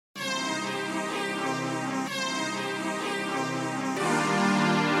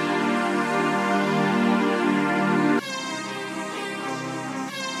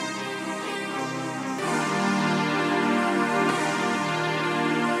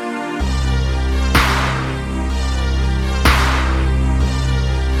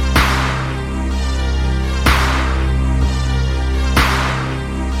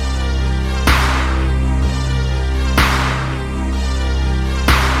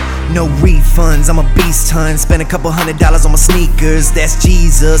No refunds, I'm a beast ton. Spend a couple $100 on my sneakers, that's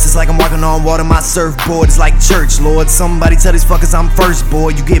Jesus. It's like I'm walking on water, my surfboard is like church, Lord. Somebody tell these fuckers I'm first, boy.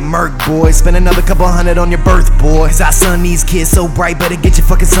 You get murked, boy. Spend another couple $100 on your birth, boy. Cause I sun these kids so bright, better get your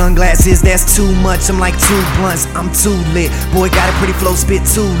fucking sunglasses. That's too much, I'm like 2 blunts, I'm too lit. Boy, got a pretty flow, spit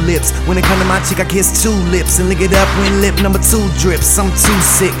 2 lips. When it come to my chick, I kiss 2 lips and lick it up when lip number 2 drips. I'm too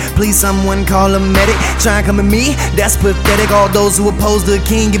sick, please someone call a medic. Try and come at me, that's pathetic. All those who oppose the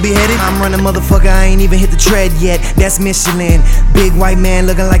king get beheaded. I'm running, motherfucker, I ain't even hit the tread yet. That's Michelin. Big white man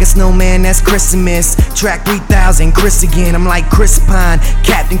looking like a snowman, that's Christmas. Track 3000, Chris again, I'm like Chris Pine.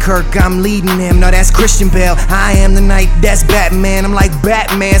 Captain Kirk, I'm leading him, no that's Christian Bale. I am the night, that's Batman, I'm like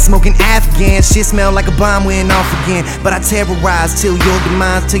Batman. Smoking Afghan, shit smell like a bomb went off again. But I terrorize till your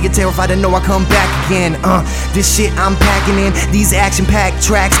demise, till you're terrified to know I come back again. This shit I'm packing in, these action-packed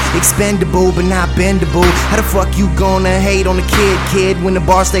tracks, expendable but not bendable. How the fuck you gonna hate on the kid, when the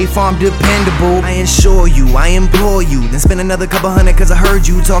bar stay farm dependable? I assure you, I implore you, then spend another couple $100 cause I heard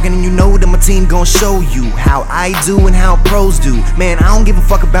you talking and you know that my team gon' show you how I do and how pros do. Man, I don't give a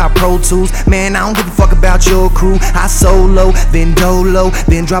fuck about Pro Tools, man, I don't give a fuck about your crew. I solo, then dolo,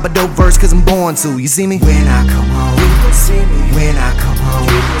 then drop a dope verse cause I'm born to. You see me? When I come home, you will see me. When I come home,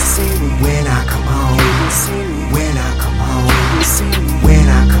 you will see me. When I come home, you will see me. When I come home, you will see me. When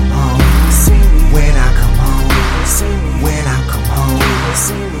I come home, you will see me. When I come home, you will see me. When I come home, you will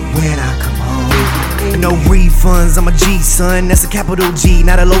see me. When I come home, you will see me. No refunds, I'm a G, son, that's a capital G,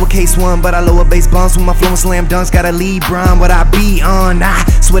 not a lowercase one, but I lower bass bumps with my flow and slam dunks. Got a lead Bron, what I be on. I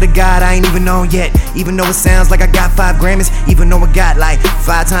swear to God, I ain't even on yet. Even though it sounds like I got 5 Grammys, even though I got like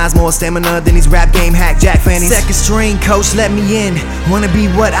 5 times more stamina than these rap game hack Jack fannies. Second string coach, let me in. Wanna be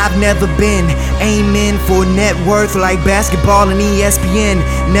what I've never been. Aiming for net worth like basketball and ESPN.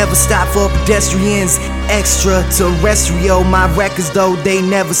 Never stop for pedestrians. Extraterrestrial, my records though they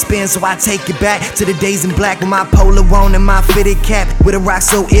never spin, so I take it back to the days in black with my polo on and my fitted cap. With a rock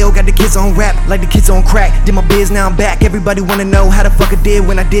so ill, got the kids on rap like the kids on crack. Did my biz, now I'm back. Everybody wanna know how the fuck I did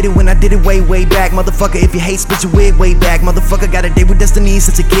when I did it way back. Motherfucker, if you hate, spit your wig way back. Motherfucker, got a date with destiny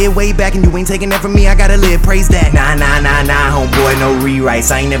since a kid way back, and you ain't taking that from me, I gotta live, praise that. Nah, homeboy, no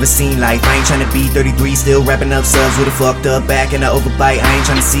rewrites, I ain't never seen life. I ain't tryna be 33, still rapping up subs with a fucked up back and a overbite. I ain't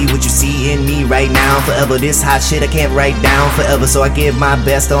tryna see what you see in me right now. Forever, this hot shit I can't write down forever, so I give my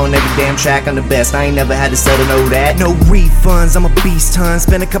best on every damn track. I'm the best, I ain't never had to settle, know that. No refunds, I'm a beast ton.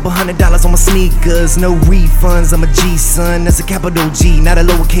 Spend a couple $100 on my sneakers. No refunds, I'm a G, son, that's a capital G, not a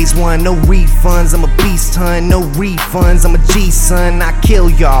lowercase one. No refunds, I'm a beast ton. No refunds, I'm a G, son, I kill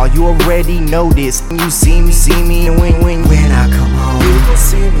y'all, you already know this. You see me, and when I come home, you will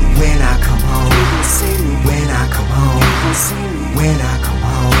see me. When I come home, you will see me. When I come home, you will see me. When I